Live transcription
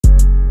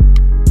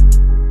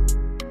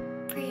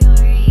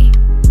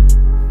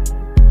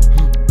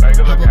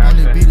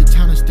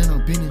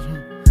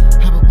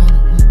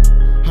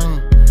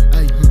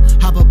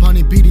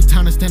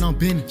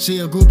business. She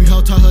a groupie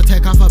hoe, told her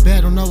take off her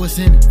bag, don't know what's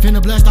in it.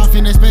 Finna blast off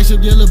in that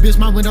spaceship, yeah, little bitch,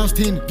 my windows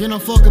tinted. Get no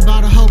fuck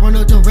about a hoe, run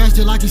up them rats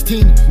just like it's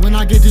tinted. When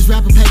I get this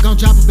rapper pack, gon'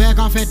 drop her back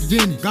off at the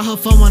dentist. Got her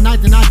for one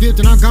night, then I dipped,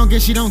 and I'm gon'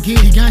 get she don't get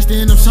it. He gangsta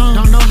in them songs,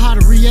 don't know how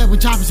to react when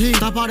choppers hit.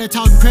 Stop all that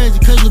talking crazy,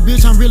 cause little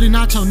bitch, I'm really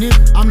not your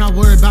nigga. I'm not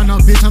worried about no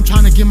bitch, I'm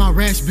tryna get my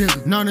racks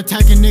bigger. Known to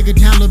take a nigga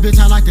down, little bitch,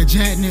 I like the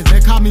jack nigga. They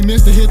call me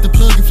Mr. Hit the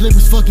Plug and flip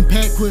his fucking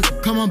pack quick.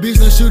 Come on,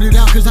 bitch, let's shoot it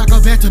out, cause I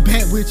go back to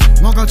back with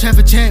you. Won't go chat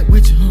for chat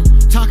with you,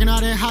 Talking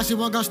all that hot shit,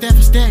 won't go stack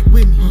for stack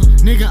with me,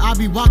 Nigga, I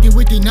be walking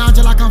with these nines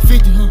just like I'm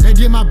 50, They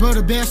did my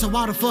brother bad, so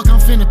why the fuck I'm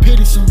finna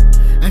pity some?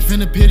 Ain't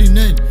finna pity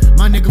nothing.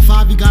 My nigga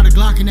 5, he got a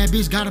Glock and that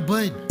bitch got a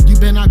button. You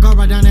better not go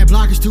right down that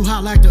block, it's too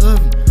hot like the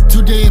oven.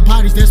 2 dead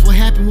bodies, that's what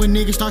happen when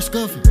niggas start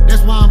scuffing.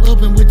 That's why I'm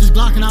uppin' with this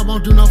Glock and I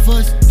won't do no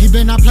fuss. He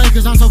better not play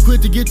cause I'm so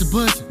quick to get the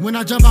bus. When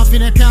I jump off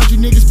in that couch, you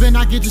niggas better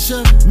not get the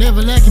shove.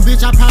 Never lacking,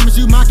 bitch, I promise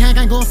you my gang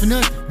ain't going for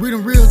nothing. We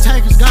them real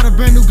takers, got a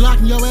brand new Glock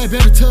and your ass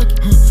better tuck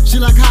it. She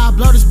like how I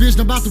blow this bitch,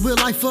 I'm about to whip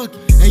like fuck it.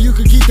 And you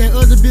can keep that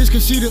other bitch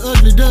cause she the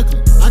ugly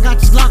duckling. I got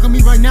this Glock on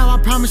me right now,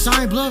 I promise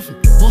I ain't bluffing.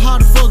 Well, how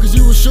the fuck is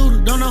you a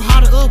shooter, don't know how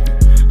to up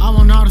it. I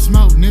want all the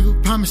smoke,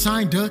 nigga, promise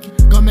I ain't ducking.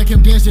 Gonna make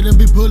him dance to them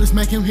big bullets,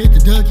 make him hit the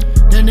Dougie.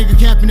 That nigga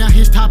capping out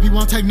his top, he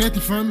won't take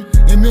nothing from me.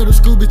 In middle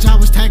school, bitch, I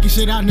was taking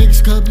shit out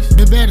niggas' cubbies.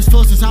 Been bad as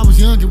fuck since I was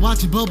young and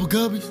watching Bubble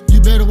Gubbies. You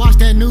better watch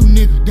that new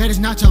nigga, that is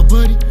not your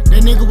buddy.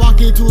 That nigga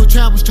walk into a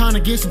trap, was trying to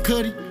get some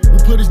cutty. We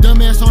put his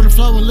dumb ass on the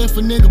floor and left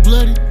a nigga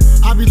bloody.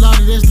 I be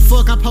loaded as the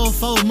fuck, I pull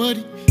forward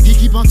muddy. He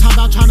keep on talking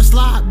about trying to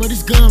slide, but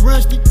his gun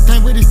rusty.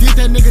 Think with his dick,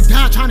 that nigga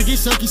die trying to get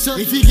sucky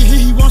sucky. If he get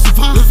hit, he won't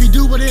survive. If he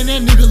do, well then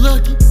that nigga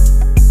lucky.